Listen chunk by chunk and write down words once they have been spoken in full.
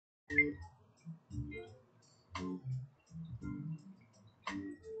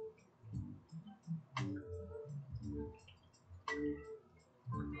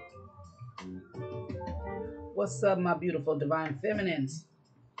What's up, my beautiful divine feminines?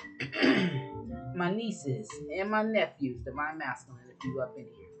 My nieces and my nephews, divine masculine, if you up in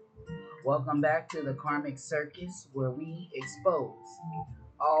here. Welcome back to the Karmic Circus, where we expose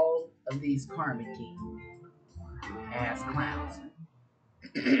all of these karmic ass clowns.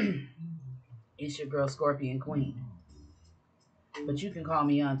 It's your girl Scorpion Queen. But you can call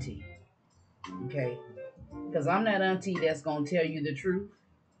me Auntie. Okay? Because I'm that auntie that's going to tell you the truth.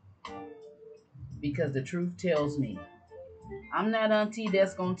 Because the truth tells me. I'm that auntie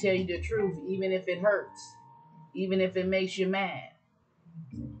that's going to tell you the truth, even if it hurts. Even if it makes you mad.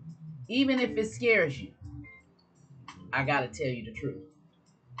 Even if it scares you. I got to tell you the truth.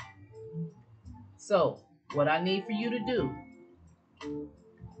 So, what I need for you to do,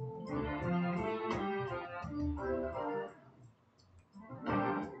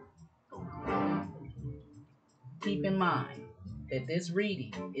 keep in mind that this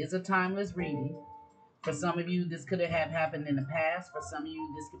reading is a timeless reading. For some of you, this could have happened in the past. For some of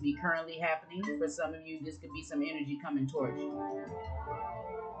you, this could be currently happening. For some of you, this could be some energy coming towards you.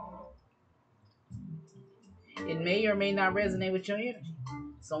 It may or may not resonate with your energy.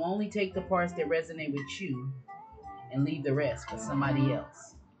 So only take the parts that resonate with you and leave the rest for somebody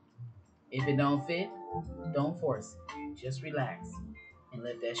else. If it don't fit, don't force it. Just relax and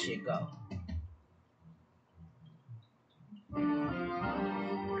let that shit go.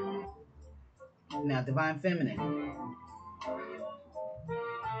 Now, divine feminine.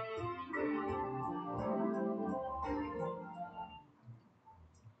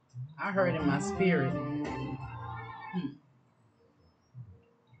 I heard in my spirit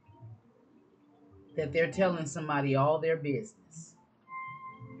that they're telling somebody all their business.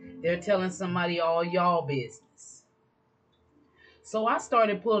 They're telling somebody all y'all business. So I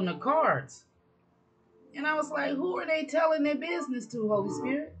started pulling the cards. And I was like, who are they telling their business to, Holy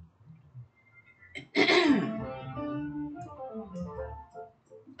Spirit? And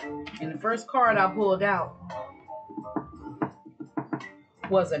the first card I pulled out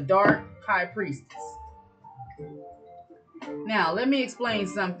was a dark high priestess. Now, let me explain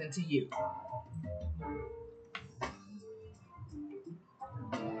something to you.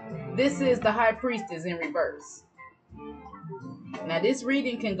 This is the high priestess in reverse. Now, this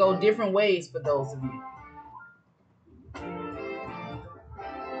reading can go different ways for those of you.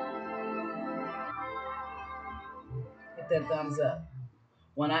 Hit that thumbs up.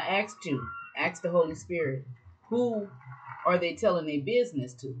 When I asked you, ask the Holy Spirit, who are they telling their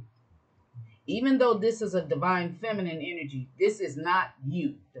business to? Even though this is a divine feminine energy, this is not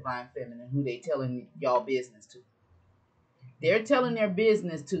you, divine feminine, who they telling y'all business to. They're telling their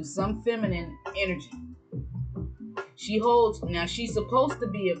business to some feminine energy. Now she's supposed to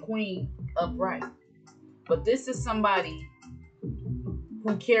be a queen upright, but this is somebody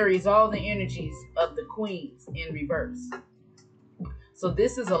who carries all the energies of the queens in reverse. So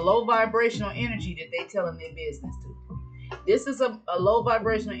this is a low vibrational energy that they telling their business to. This is a low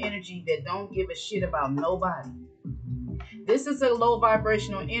vibrational energy that don't give a shit about nobody. This is a low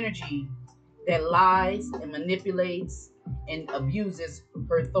vibrational energy that lies and manipulates and abuses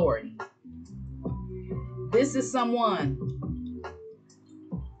her authority. This is someone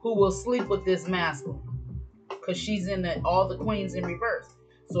who will sleep with this masculine because she's in all the queens in reverse.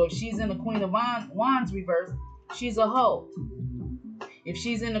 So if she's in the Queen of Wands reverse, she's a hoe. If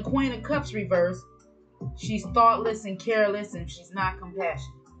she's in the Queen of Cups reverse, she's thoughtless and careless and she's not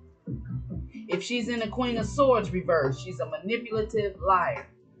compassionate. If she's in the Queen of Swords reverse, she's a manipulative liar.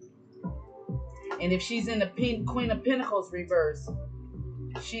 And if she's in the Queen of Pentacles reverse,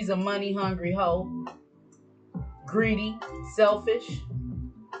 she's a money-hungry hoe, greedy, selfish.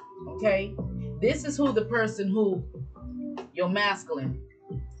 Okay? This is who the person who your masculine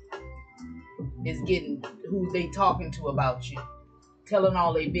is getting, who they talking to about you, telling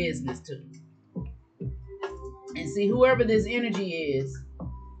all their business to. And see, whoever this energy is,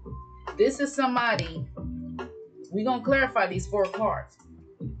 this is somebody, we're going to clarify these 4 cards.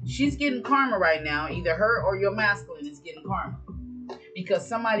 She's getting karma right now. Either her or your masculine is getting karma. Because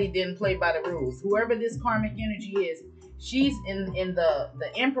somebody didn't play by the rules. Whoever this karmic energy is, she's in the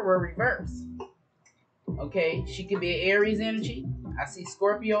Emperor reverse. Okay? She could be an Aries energy. I see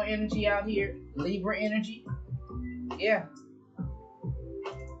Scorpio energy out here. Libra energy. Yeah.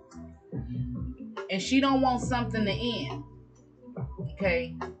 And she don't want something to end.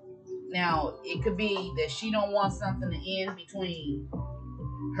 Okay? Now, it could be that she don't want something to end between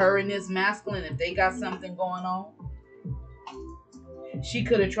her and this masculine if they got something going on. She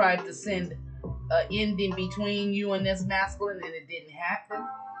could have tried to send an ending between you and this masculine and it didn't happen.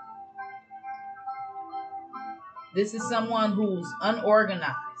 This is someone who's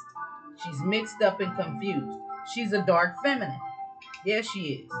unorganized. She's mixed up and confused. She's a dark feminine. Yes, she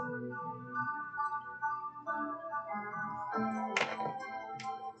is.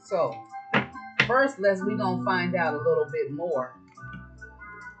 So, first, we're going to find out a little bit more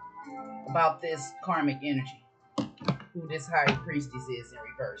about this karmic energy. Who this high priestess is in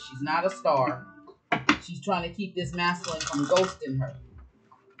reverse. She's not a star. She's trying to keep this masculine from ghosting her.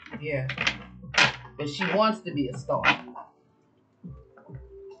 Yeah. But she wants to be a star.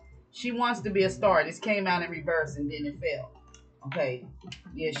 She wants to be a star. This came out in reverse and then it fell. Okay.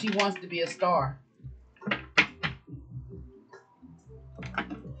 Yeah, she wants to be a star.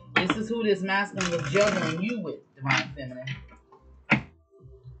 This is who this masculine was juggling you with, divine feminine.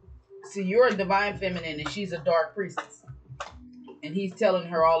 See, you're a divine feminine and she's a dark priestess. And he's telling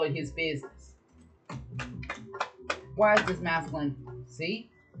her all of his business. Why is this masculine? See?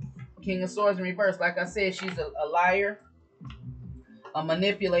 King of Swords in reverse. Like I said, she's a liar, a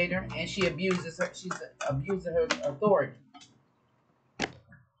manipulator, and she abuses her. She's abusing her authority.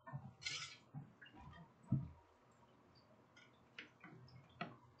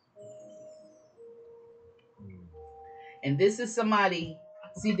 And this is somebody,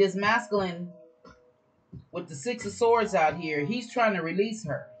 see this masculine with the Six of Swords out here, he's trying to release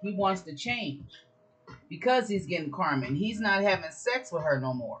her. He wants to change because he's getting karma and he's not having sex with her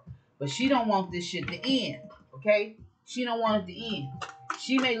no more. But she don't want this shit to end, okay? She don't want it to end.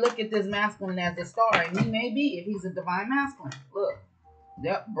 She may look at this masculine as a star, and he may be if he's a divine masculine. Look,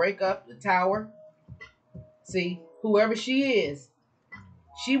 yep, break up the tower. See, whoever she is,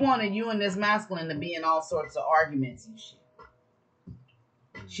 she wanted you and this masculine to be in all sorts of arguments and shit.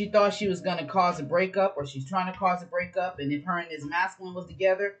 She thought she was going to cause a breakup, or she's trying to cause a breakup, and if her and this masculine was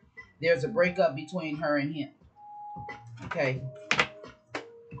together, there's a breakup between her and him. Okay.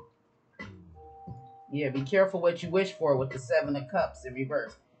 Yeah, be careful what you wish for with the Seven of Cups in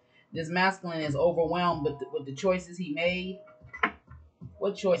reverse. This masculine is overwhelmed with the choices he made.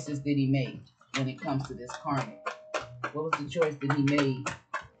 What choices did he make when it comes to this karmic? What was the choice that he made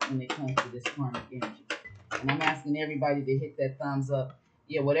when it comes to this karmic energy? And I'm asking everybody to hit that thumbs up.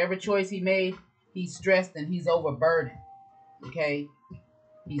 Yeah, whatever choice he made, he's stressed and he's overburdened. Okay?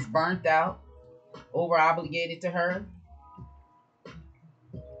 He's burnt out, over obligated to her.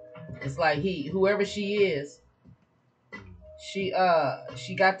 It's like whoever she is, she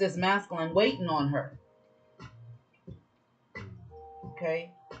got this masculine waiting on her.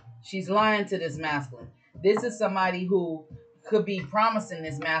 Okay? She's lying to this masculine. This is somebody who could be promising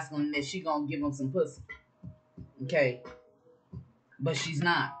this masculine that she gonna give him some pussy. Okay? But she's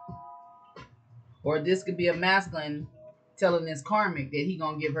not. Or this could be a masculine telling this karmic that he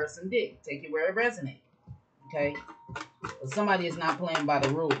gonna give her some dick. Take it where it resonates. Okay? But somebody is not playing by the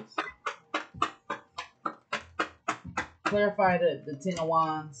rules. Clarify the Ten of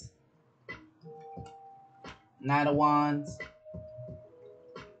Wands, Knight of Wands,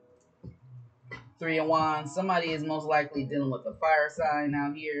 Three of Wands. Somebody is most likely dealing with a fire sign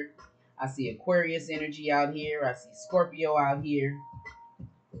out here. I see Aquarius energy out here. I see Scorpio out here.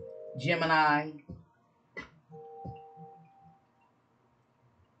 Gemini.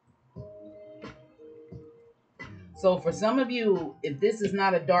 So for some of you, if this is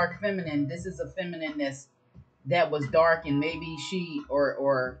not a dark feminine, this is a feminine that was dark, and maybe she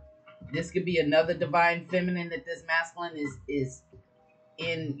or this could be another divine feminine that this masculine is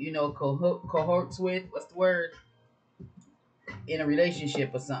in, you know, cohorts with. What's the word? In a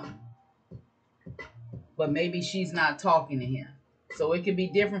relationship or something. But maybe she's not talking to him. So it could be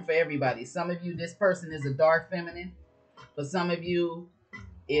different for everybody. Some of you, this person is a dark feminine. For some of you,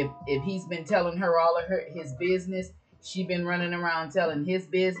 if he's been telling her all of his business, she been running around telling his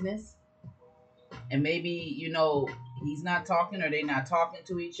business. And maybe, you know, he's not talking or they're not talking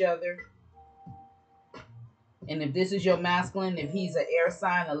to each other. And if this is your masculine, if he's an air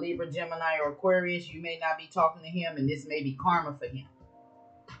sign, a Libra, Gemini, or Aquarius, you may not be talking to him, and this may be karma for him.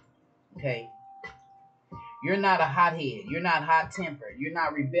 Okay? You're not a hothead. You're not hot-tempered. You're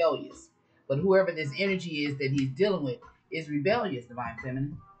not rebellious. But whoever this energy is that he's dealing with is rebellious, divine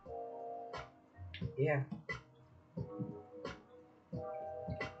feminine. Yeah.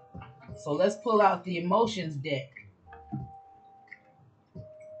 So let's pull out the emotions deck.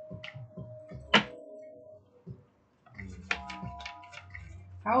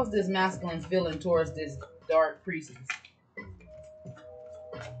 How is this masculine feeling towards this dark priestess?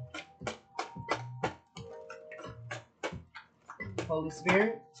 Holy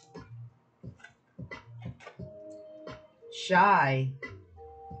Spirit. Shy.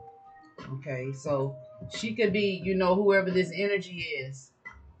 Okay, so she could be, you know, whoever this energy is.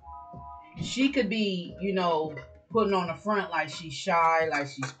 She could be, you know, putting on the front like she's shy, like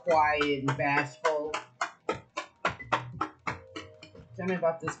she's quiet and bashful. Tell me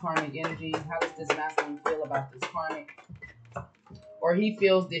about this karmic energy. How does this masculine feel about this karmic? Or he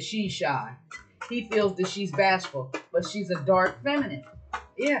feels that she's shy. He feels that she's bashful, but she's a dark feminine.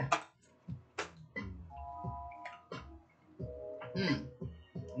 Yeah.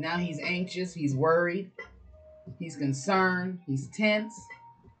 Now he's anxious, he's worried, he's concerned, he's tense.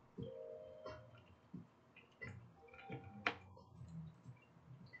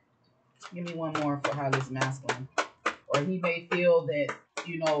 Give me one more for how this masculine. Or he may feel that,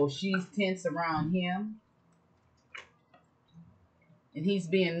 you know, she's tense around him. And he's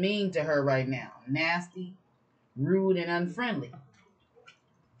being mean to her right now. Nasty, rude, and unfriendly.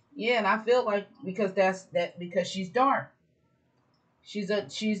 Yeah, and I feel like because because she's dark.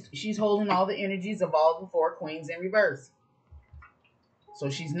 She's holding all the energies of all the 4 queens in reverse. So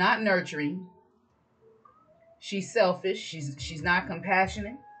she's not nurturing. She's selfish. She's not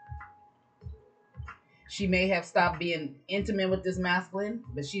compassionate. She may have stopped being intimate with this masculine,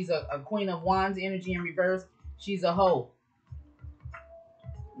 but she's a Queen of Wands energy in reverse. She's a hoe.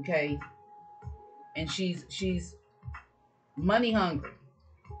 Okay. And she's money hungry.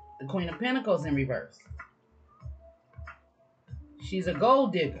 The Queen of Pentacles in reverse. She's a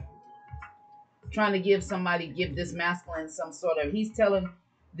gold digger. Trying to give this masculine some sort of, he's telling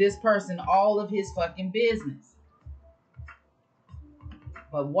this person all of his fucking business.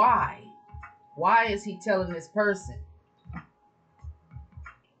 But why? Why is he telling this person?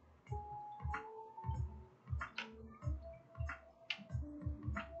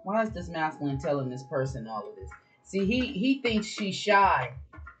 Why is this masculine telling this person all of this? See, he thinks she's shy.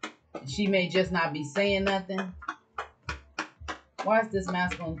 She may just not be saying nothing. Why does this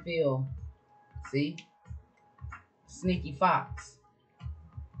masculine feel? See? Sneaky fox.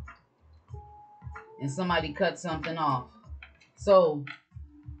 And somebody cut something off. So,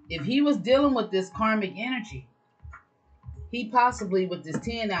 if he was dealing with this karmic energy, he possibly, with this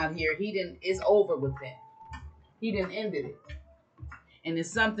 10 out here, it's over with him. He done ended it. And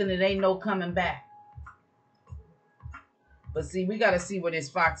it's something that ain't no coming back. But see, we got to see where this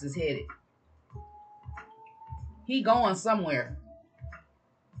fox is headed. He going somewhere.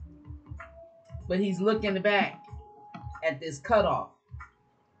 But he's looking back at this cutoff.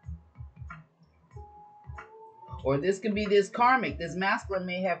 Or this could be this karmic. This masculine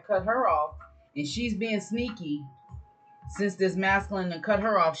may have cut her off. And she's being sneaky. Since this masculine done cut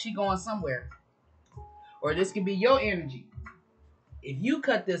her off, she going somewhere. Or this could be your energy. If you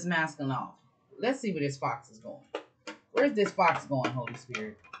cut this masculine off, let's see where this fox is going. Where's this fox going, Holy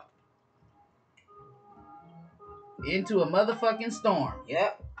Spirit? Into a motherfucking storm.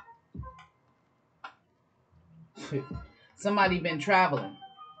 Yep. Somebody been traveling.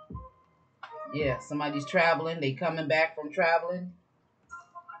 Yeah, somebody's traveling. They coming back from traveling.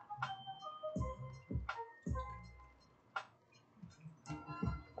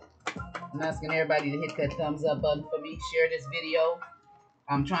 I'm asking everybody to hit that thumbs up button for me. Share this video.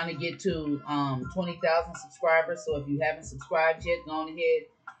 I'm trying to get to 20,000 subscribers. So if you haven't subscribed yet, go on ahead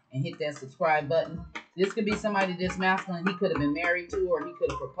and hit that subscribe button. This could be somebody this masculine he could have been married to, or he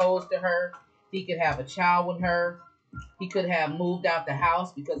could have proposed to her. He could have a child with her. He could have moved out the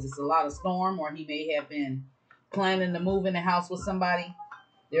house because it's a lot of storm, or he may have been planning to move in the house with somebody.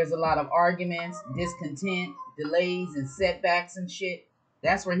 There's a lot of arguments, discontent, delays, and setbacks and shit.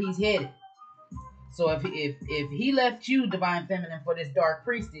 That's where he's headed. So if he left you, Divine Feminine, for this Dark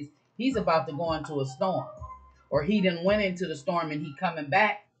Priestess, he's about to go into a storm. Or he done went into the storm and he coming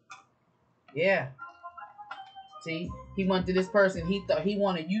back. Yeah. See, he went to this person. He thought he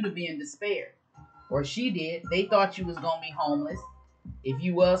wanted you to be in despair. Or she did. They thought you was going to be homeless. If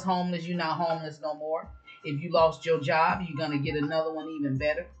you was homeless, you're not homeless no more. If you lost your job, you're going to get another one even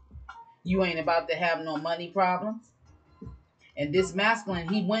better. You ain't about to have no money problems. And this masculine,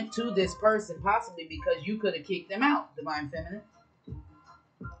 he went to this person possibly because you could have kicked him out, Divine Feminine.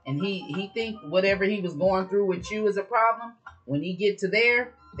 And he think whatever he was going through with you is a problem. When he get to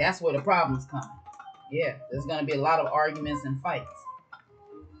there, that's where the problem's coming. Yeah, there's going to be a lot of arguments and fights.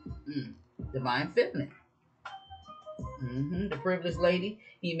 Divine Feminine. The privileged lady,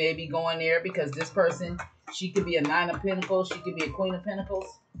 he may be going there because this person, she could be a 9 of Pentacles. She could be a Queen of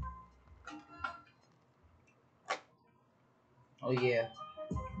Pentacles. Oh, yeah.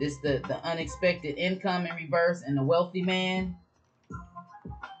 This the unexpected income in reverse and the wealthy man.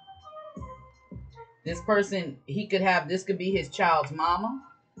 This person, this could be his child's mama.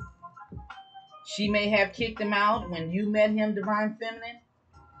 She may have kicked him out when you met him, Divine Feminine.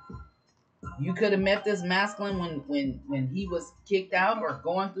 You could have met this masculine when he was kicked out or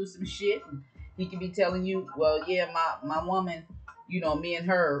going through some shit. And he could be telling you, well, yeah, my woman, you know, me and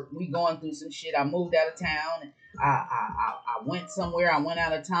her, we going through some shit. I moved out of town. And I went somewhere. I went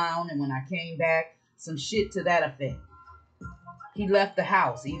out of town. And when I came back, some shit to that effect. He left the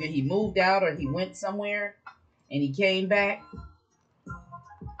house. Either he moved out or he went somewhere and he came back.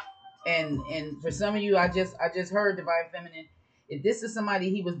 And for some of you, I just heard Divine Feminine. If this is somebody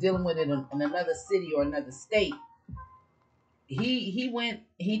he was dealing with in another city or another state,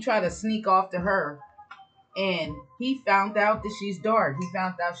 he tried to sneak off to her, and he found out that she's dark. He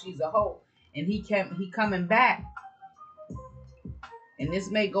found out she's a hoe, and he coming back. And this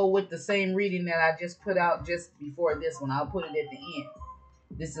may go with the same reading that I just put out just before this one. I'll put it at the end.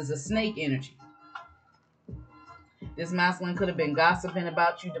 This is a snake energy. This masculine could have been gossiping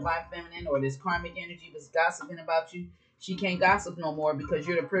about you, Divine Feminine, or this karmic energy was gossiping about you. She can't gossip no more because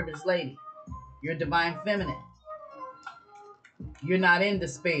you're the privileged lady. You're Divine Feminine. You're not in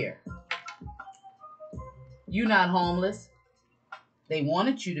despair. You're not homeless. They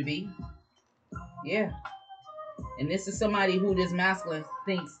wanted you to be. Yeah. And this is somebody who this masculine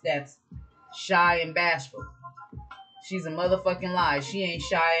thinks that's shy and bashful. She's a motherfucking lie. She ain't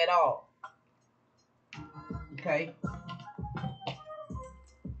shy at all. Okay?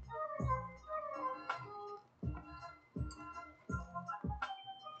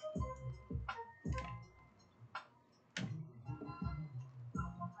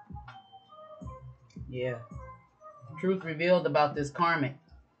 Yeah. Truth revealed about this karmic.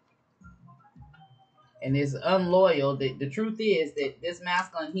 And is unloyal. The truth is that this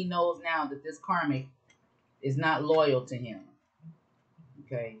masculine, he knows now that this karmic is not loyal to him.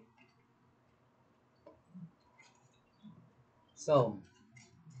 Okay? So,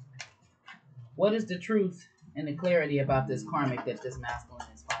 what is the truth and the clarity about this karmic that this masculine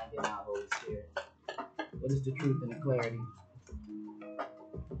is finding out, Holy Spirit? What is the truth and the clarity?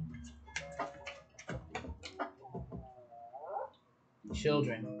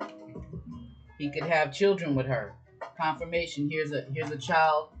 Children. He could have children with her. Confirmation. Here's a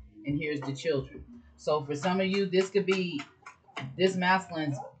child, and here's the children. So for some of you, this could be this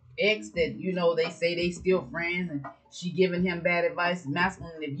masculine's ex that, you know, they say they still friends and she giving him bad advice.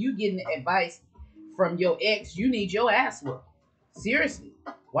 Masculine, if you getting advice from your ex, you need your ass whooped. Seriously.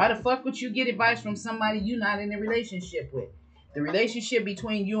 Why the fuck would you get advice from somebody you're not in a relationship with? The relationship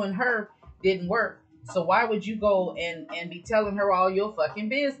between you and her didn't work. So why would you go and be telling her all your fucking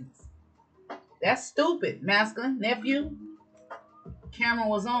business? That's stupid, masculine. Nephew, camera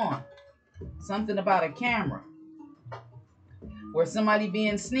was on. Something about a camera. Or somebody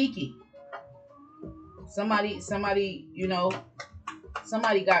being sneaky. Somebody, you know,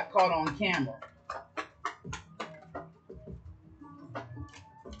 somebody got caught on camera.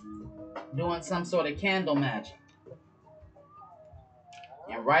 Doing some sort of candle magic.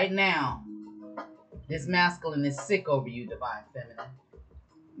 And right now, this masculine is sick over you, Divine Feminine.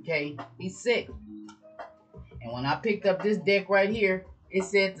 Okay? He's sick. And when I picked up this deck right here, it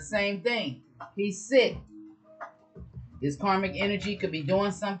said the same thing. He's sick. This karmic energy could be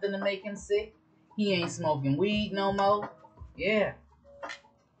doing something to make him sick. He ain't smoking weed no more. Yeah.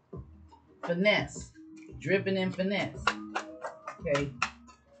 Finesse. Dripping in finesse. Okay.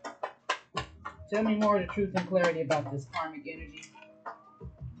 Tell me more of the truth and clarity about this karmic energy.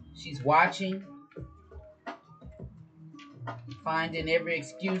 She's watching. Finding every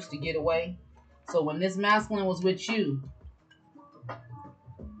excuse to get away. So when this masculine was with you,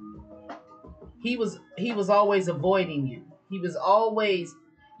 he was always avoiding you. He was always,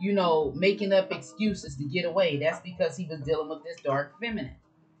 you know, making up excuses to get away. That's because he was dealing with this dark feminine.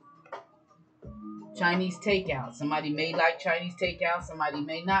 Chinese takeout. Somebody may like Chinese takeout. Somebody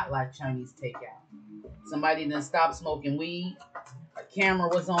may not like Chinese takeout. Somebody done stopped smoking weed. A camera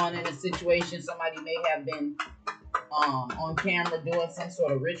was on in a situation. Somebody may have been on camera doing some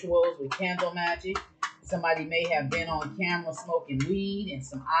sort of rituals with candle magic. Somebody may have been on camera smoking weed and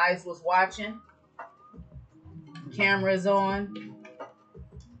some eyes was watching. Cameras on.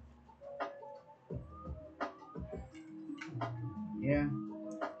 Yeah.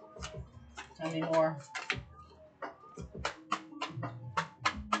 Tell me more.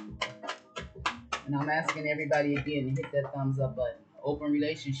 And I'm asking everybody again to hit that thumbs up button. Open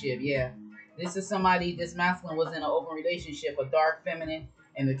relationship, yeah. This is somebody, this masculine was in an open relationship, a dark feminine,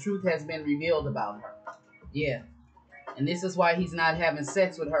 and the truth has been revealed about her. Yeah. And this is why he's not having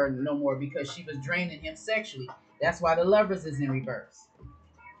sex with her no more, because she was draining him sexually. That's why the Lovers is in reverse.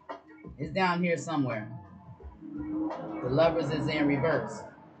 It's down here somewhere. The Lovers is in reverse.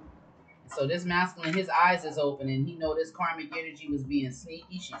 So this masculine, his eyes is open, and he know this karmic energy was being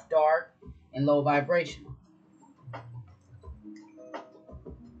sneaky. She's dark. and low vibrational.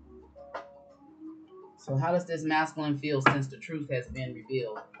 So how does this masculine feel since the truth has been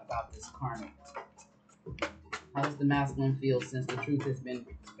revealed about this karmic? How does the masculine feel since the truth has been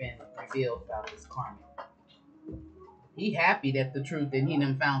revealed about this karmic? He happy that the truth that he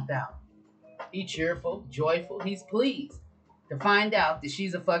done found out. He cheerful, joyful. He's pleased to find out that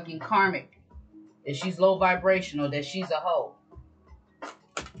she's a fucking karmic, that she's low vibrational, that she's a hoe.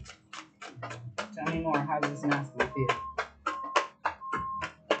 Tell me more. How does this masculine feel?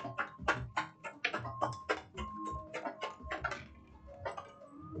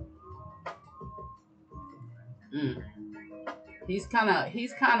 He's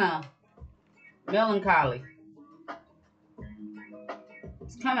kind of melancholy.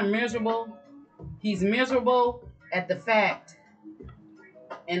 He's kind of miserable. He's miserable at the fact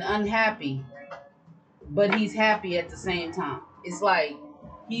and unhappy, but he's happy at the same time. It's like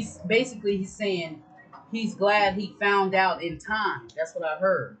he's saying he's glad he found out in time. That's what I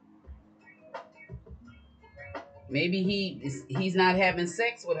heard. Maybe he's not having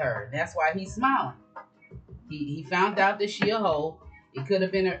sex with her. That's why he's smiling. He found out that she a hoe. It could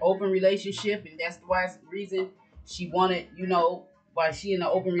have been an open relationship, and that's the reason she wanted, while she in an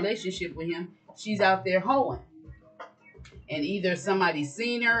open relationship with him, she's out there hoeing. And either somebody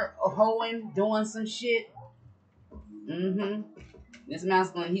seen her hoeing, doing some shit. This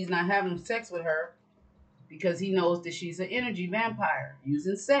masculine, he's not having sex with her because he knows that she's an energy vampire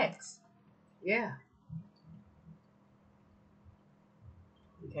using sex. Yeah.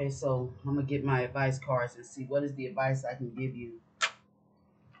 Okay, so I'm going to get my advice cards and see what is the advice I can give you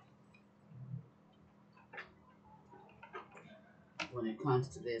when it comes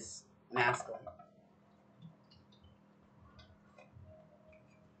to this masculine.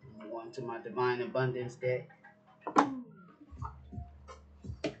 I'm going to my Divine Abundance deck.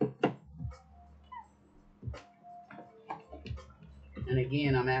 And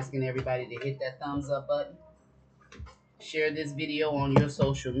again, I'm asking everybody to hit that thumbs up button. Share this video on your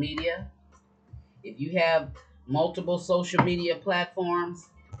social media. If you have multiple social media platforms,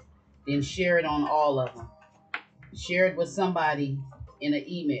 then share it on all of them. Share it with somebody in an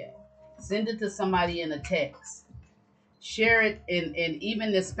email. Send it to somebody in a text. Share it in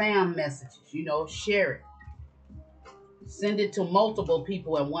even the spam messages, share it. Send it to multiple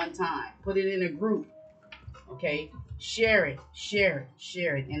people at one time. Put it in a group, okay? Share it.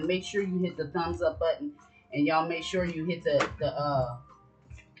 And make sure you hit the thumbs up button. And y'all make sure you hit the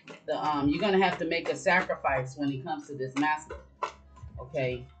you're going to have to make a sacrifice when it comes to this masculine,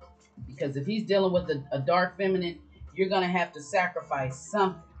 okay? Because if he's dealing with a dark feminine, you're going to have to sacrifice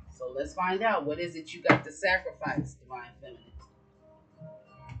something. So let's find out. What is it you got to sacrifice, Divine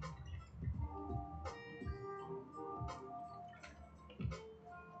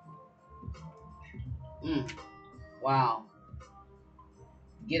Feminine? Wow.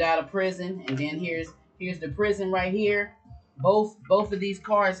 Get out of prison. And then here's the prison right here. Both of these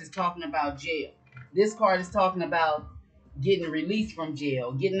cards is talking about jail. This card is talking about getting released from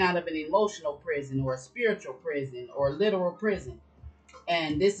jail, getting out of an emotional prison or a spiritual prison or a literal prison.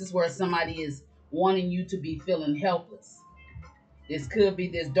 And this is where somebody is wanting you to be feeling helpless. This could be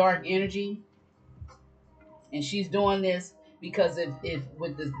this dark energy. And she's doing this because if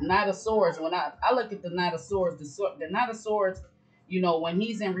with the Knight of Swords, when I look at the Knight of Swords, the Knight of Swords, when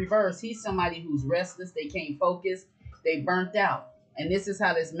he's in reverse, he's somebody who's restless. They can't focus. They burnt out. And this is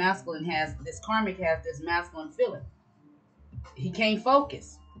how this karmic has this masculine feeling. He can't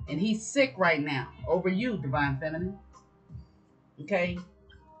focus. And he's sick right now over you, Divine Feminine. Okay?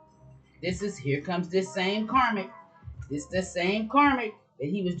 Here comes this same karmic. It's the same karmic that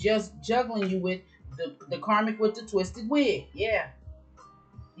he was just juggling you with. The karmic with the twisted wig. Yeah.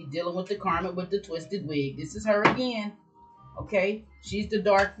 He's dealing with the karmic with the twisted wig. This is her again. Okay? She's the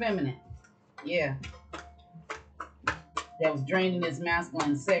dark feminine. Yeah. That was draining his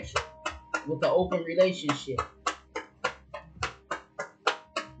masculine section with the open relationship.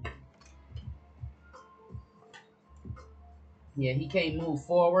 Yeah, he can't move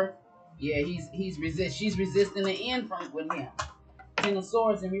forward. Yeah, she's resisting the end with him. Ten of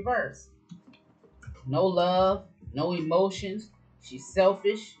Swords in reverse. No love, no emotions. She's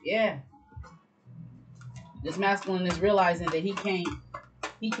selfish. Yeah. This masculine is realizing that he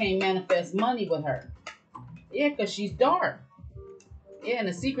can't manifest money with her. Yeah, because she's dark. Yeah, and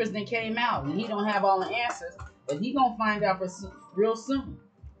the secrets then came out, and he don't have all the answers, but he gonna find out real soon.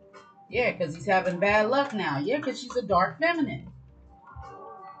 Yeah, because he's having bad luck now. Yeah, because she's a dark feminine.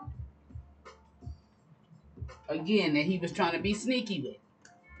 Again, that he was trying to be sneaky with.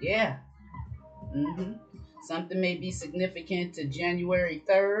 Yeah. Something may be significant to January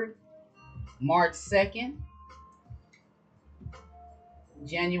 3rd. March 2nd,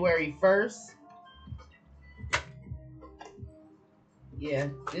 January 1st. Yeah,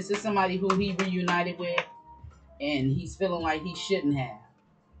 this is somebody who he reunited with, and he's feeling like he shouldn't have.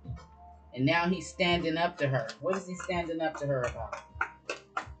 And now he's standing up to her. What is he standing up to her about?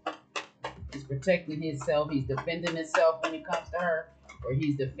 He's protecting himself. He's defending himself when it comes to her. Or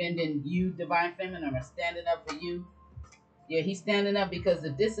he's defending you, Divine Feminine, or standing up for you. Yeah, he's standing up because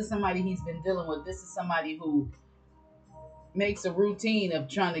if this is somebody he's been dealing with, this is somebody who makes a routine of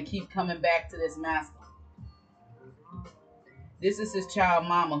trying to keep coming back to this masculine. This is his child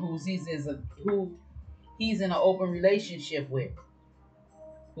mama who he's in an open relationship with.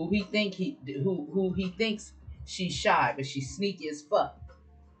 Who he thinks she's shy, but she's sneaky as fuck.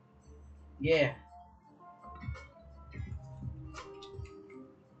 Yeah.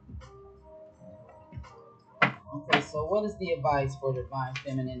 Okay, so what is the advice for Divine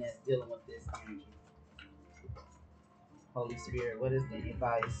Feminine that's dealing with this energy? Holy Spirit, what is the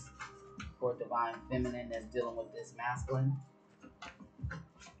advice for Divine Feminine that's dealing with this masculine?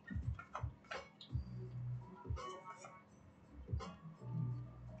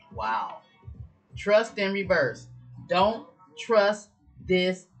 Wow. Trust in reverse. Don't trust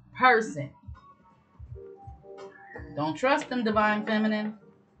this person. Don't trust them, Divine Feminine.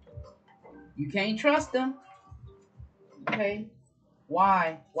 You can't trust them. Okay?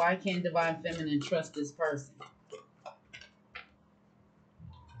 Why? Why can't Divine Feminine trust this person?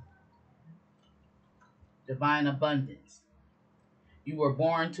 Divine abundance. You were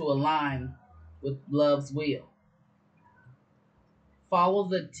born to align with love's will. Follow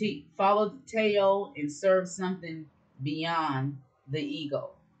the tail and serve something beyond the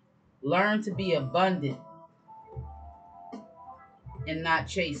ego. Learn to be abundant and not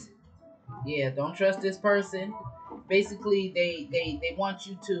chase it. Yeah, don't trust this person. Basically, they want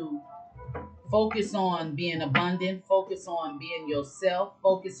you to focus on being abundant, focus on being yourself,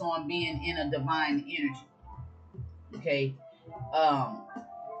 focus on being in a divine energy. Okay?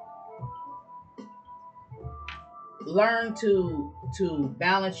 Learn to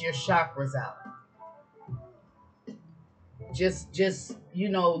balance your chakras out. Just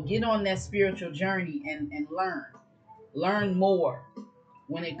get on that spiritual journey and learn more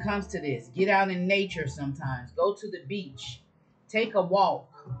when it comes to this. Get out in nature sometimes. Go to the beach. Take a walk.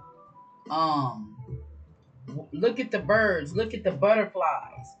 Look at the birds. Look at the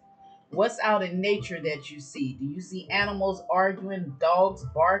butterflies. What's out in nature that you see? Do you see animals arguing, dogs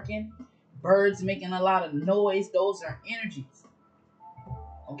barking, birds making a lot of noise? Those are energies.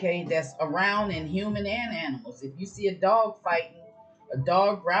 Okay, that's around in human and animals. If you see a dog fighting, a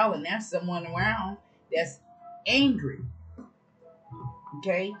dog growling, there's someone around that's angry.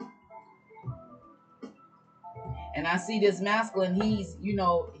 Okay? And I see this masculine,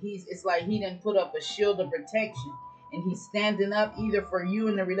 it's like he didn't put up a shield of protection. And he's standing up either for you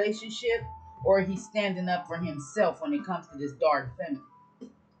in the relationship or he's standing up for himself when it comes to this dark feminine.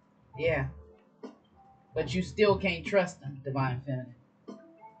 Yeah. But you still can't trust him, Divine Feminine.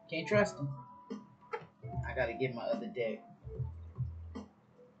 Can't trust him. I gotta get my other deck.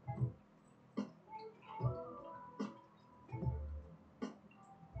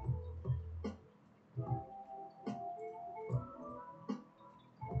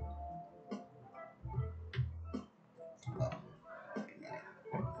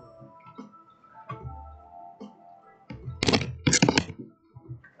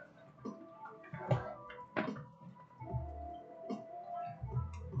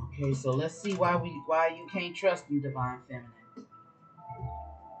 Okay, so let's see why you can't trust me, Divine Feminine.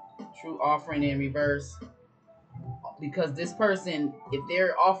 True offering in reverse. Because this person, if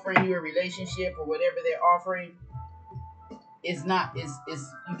they're offering you a relationship or whatever they're offering, you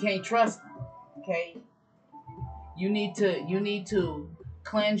can't trust them. Okay? You need to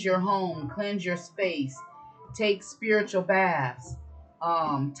cleanse your home, cleanse your space, take spiritual baths,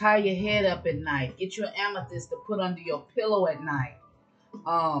 tie your head up at night, get your amethyst to put under your pillow at night.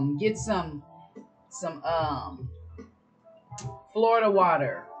 Get some Florida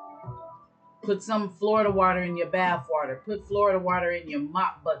water. Put some Florida water in your bath water. Put Florida water in your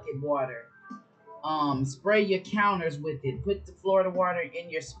mop bucket water. Spray your counters with it. Put the Florida water in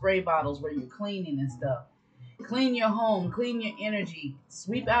your spray bottles where you're cleaning and stuff. Clean your home. Clean your energy.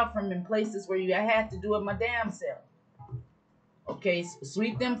 Sweep out from in places where I had to do it my damn self. Okay,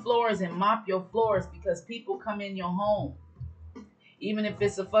 sweep them floors and mop your floors because people come in your home. Even if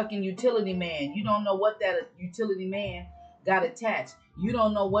it's a fucking utility man, you don't know what that utility man got attached. You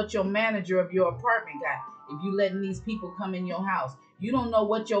don't know what your manager of your apartment got if you letting these people come in your house. You don't know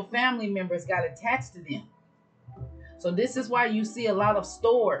what your family members got attached to them. So this is why you see a lot of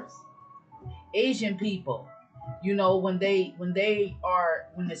stores Asian people, you know, when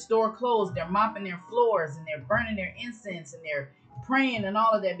the store closed, they're mopping their floors and they're burning their incense and they're praying and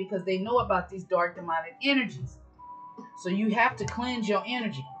all of that because they know about these dark demonic energies. So you have to cleanse your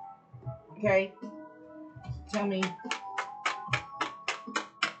energy. Okay? Tell me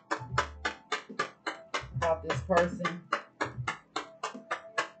about this person.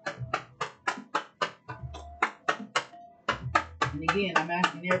 And again, I'm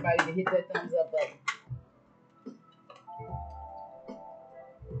asking everybody to hit that thumbs up button.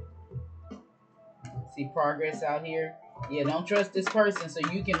 See progress out here? Yeah, don't trust this person so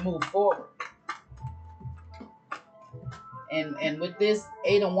you can move forward. And with this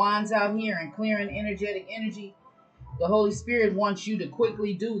 8 of Wands out here and clearing energetic energy, the Holy Spirit wants you to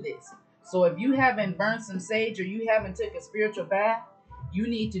quickly do this. So if you haven't burned some sage or you haven't took a spiritual bath, you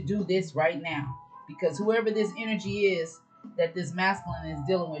need to do this right now. Because whoever this energy is that this masculine is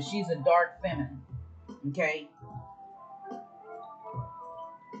dealing with, she's a dark feminine. Okay?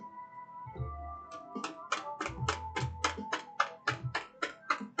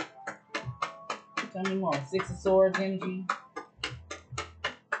 Tell me more. 6 of Swords energy.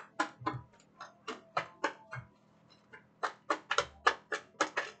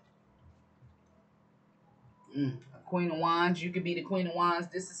 Queen of Wands. You could be the Queen of Wands.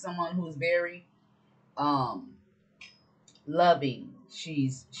 This is someone who's very loving.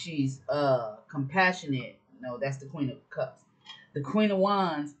 She's compassionate. No, that's the Queen of Cups. The Queen of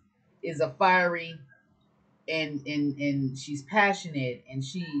Wands is a fiery and she's passionate and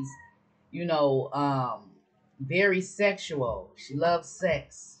she's, you know, very sexual. She loves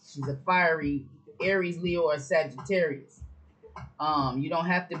sex. She's a fiery Aries, Leo, or Sagittarius. You don't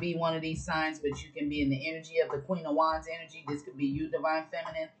have to be one of these signs, but you can be in the energy of the Queen of Wands energy. This could be you, Divine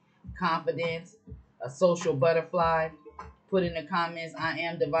Feminine, confidence, a social butterfly. Put in the comments, I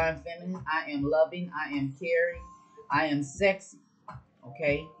am Divine Feminine, I am loving, I am caring, I am sexy.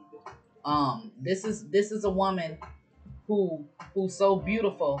 Okay? This is a woman who's so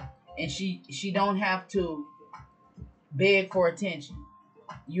beautiful and she don't have to beg for attention.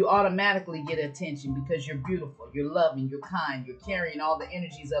 You automatically get attention because you're beautiful, you're loving, you're kind, you're carrying all the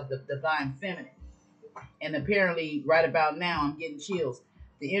energies of the Divine Feminine. And apparently, right about now, I'm getting chills.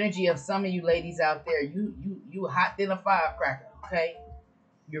 The energy of some of you ladies out there, you hot than a firecracker, okay?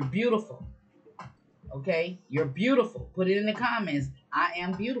 You're beautiful, okay? You're beautiful. Put it in the comments. I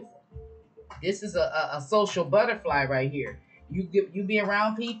am beautiful. This is a social butterfly right here. You be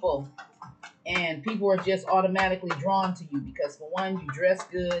around people and people are just automatically drawn to you because, for one, you dress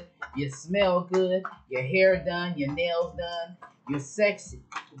good, you smell good, your hair done, your nails done, you're sexy,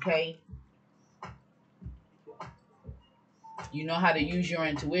 okay? You know how to use your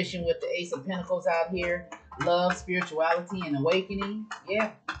intuition with the Ace of Pentacles out here. Love, spirituality, and awakening.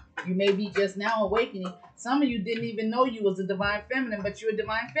 Yeah, you may be just now awakening. Some of you didn't even know you was a Divine Feminine, but you're a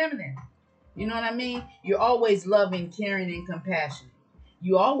Divine Feminine. You know what I mean? You're always loving, caring, and compassionate.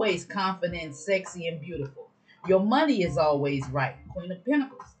 You're always confident, sexy, and beautiful. Your money is always right. Queen of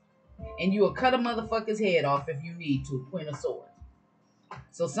Pentacles. And you will cut a motherfucker's head off if you need to. Queen of Swords.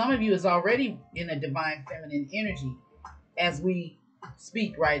 So some of you is already in a Divine Feminine energy as we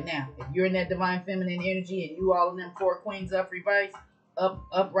speak right now. If you're in that Divine Feminine energy and you all of them 4 queens up reverse,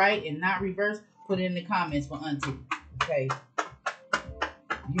 upright and not reverse, put it in the comments for Auntie. Okay.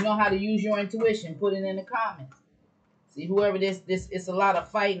 You know how to use your intuition, put it in the comments. See, whoever this it's a lot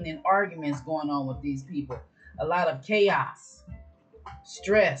of fighting and arguments going on with these people. A lot of chaos,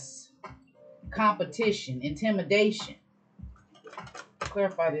 stress, competition, intimidation.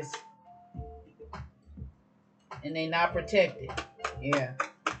 Clarify this. And they not protected. Yeah.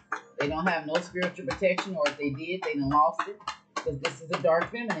 They don't have no spiritual protection, or if they did, they done lost it. Because this is a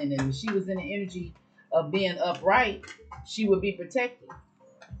dark feminine, and if she was in the energy of being upright, she would be protected.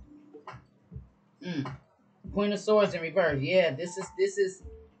 Queen of Swords in reverse. Yeah,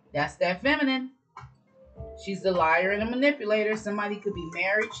 that's that feminine. She's the liar and a manipulator. Somebody could be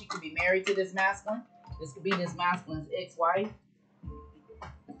married. She could be married to this masculine. This could be this masculine's ex-wife.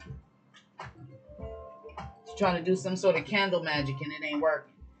 She's trying to do some sort of candle magic and it ain't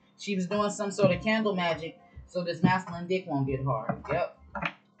working. She was doing some sort of candle magic so this masculine dick won't get hard. Yep.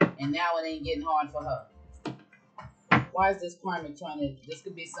 And now it ain't getting hard for her. Why is this Karmic trying to... This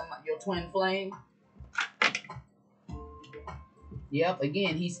could be your twin flame. Yep,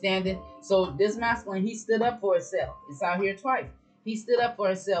 again, he's standing. So this masculine, he stood up for himself. It's out here twice. He stood up for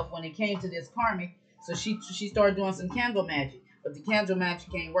himself when it came to this Karmic. So she started doing some candle magic. But the candle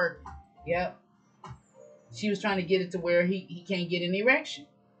magic ain't working. Yep. She was trying to get it to where he can't get an erection.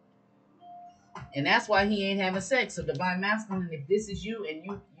 And that's why he ain't having sex. So Divine Masculine, if this is you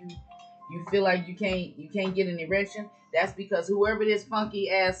and you feel like you can't get an erection, that's because whoever this funky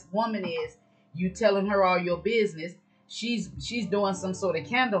ass woman is, you telling her all your business, she's doing some sort of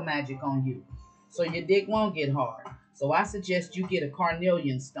candle magic on you. So your dick won't get hard. So I suggest you get a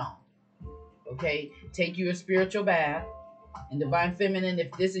carnelian stone. Okay? Take you a spiritual bath. And divine feminine,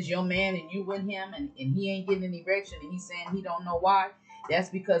 if this is your man and you with him and he ain't getting an erection and he's saying he don't know why, that's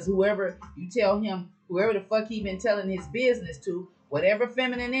because whoever you tell him, whoever the fuck he been telling his business to, whatever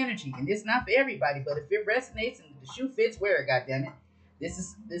feminine energy, and this not for everybody, but if it resonates and the shoe fits, wear it, goddammit.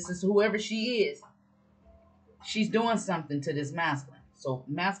 This is whoever she is. She's doing something to this masculine. So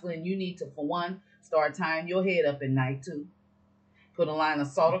masculine, you need to, for one, start tying your head up at night too. Put a line of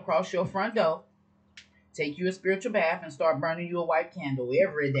salt across your front door. Take you a spiritual bath and start burning you a white candle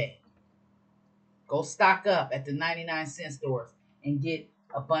every day. Go stock up at the 99-cent stores and get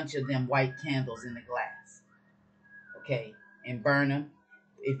a bunch of them white candles in the glass. Okay? And burn them.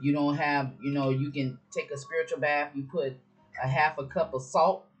 If you don't have, you can take a spiritual bath. You put a half a cup of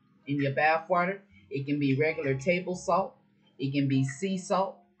salt in your bath water. It can be regular table salt. It can be sea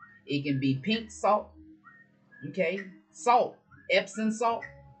salt. It can be pink salt. Okay? Salt. Epsom salt.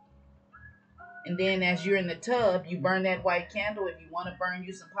 And then as you're in the tub, you burn that white candle. If you want to burn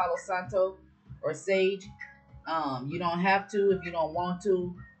you some Palo Santo or sage, you don't have to if you don't want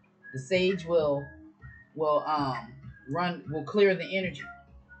to. The sage will clear the energy.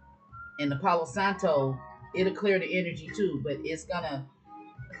 And the Palo Santo, it'll clear the energy too, but it's gonna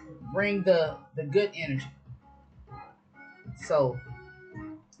bring the good energy. So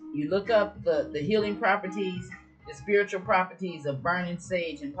you look up the healing properties, the spiritual properties of burning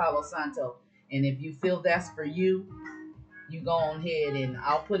sage and Palo Santo. And if you feel that's for you, you go on ahead and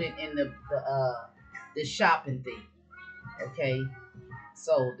I'll put it in the shopping thing. Okay?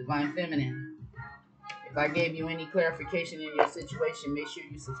 So, Divine Feminine, if I gave you any clarification in your situation, make sure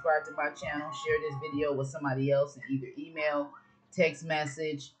you subscribe to my channel, share this video with somebody else in either email, text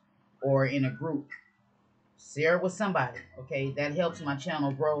message, or in a group. Share it with somebody, okay? That helps my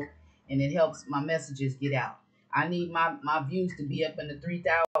channel grow and it helps my messages get out. I need my views to be up in the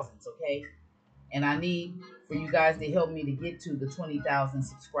 3,000s, okay? And I need for you guys to help me to get to the 20,000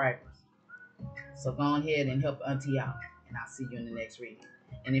 subscribers. So go ahead and help Auntie out. And I'll see you in the next reading.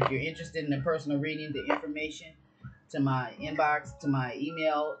 And if you're interested in a personal reading, the information to my inbox, to my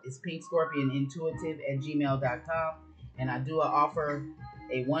email is pinkscorpionintuitive@gmail.com. And I do offer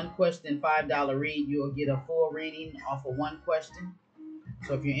a one-question $5 read. You'll get a full reading off of one question.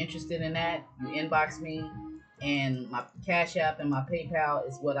 So if you're interested in that, you inbox me. And my Cash App and my PayPal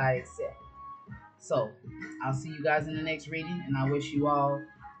is what I accept. So, I'll see you guys in the next reading, and I wish you all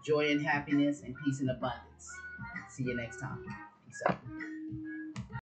joy and happiness and peace and abundance. See you next time. Peace out.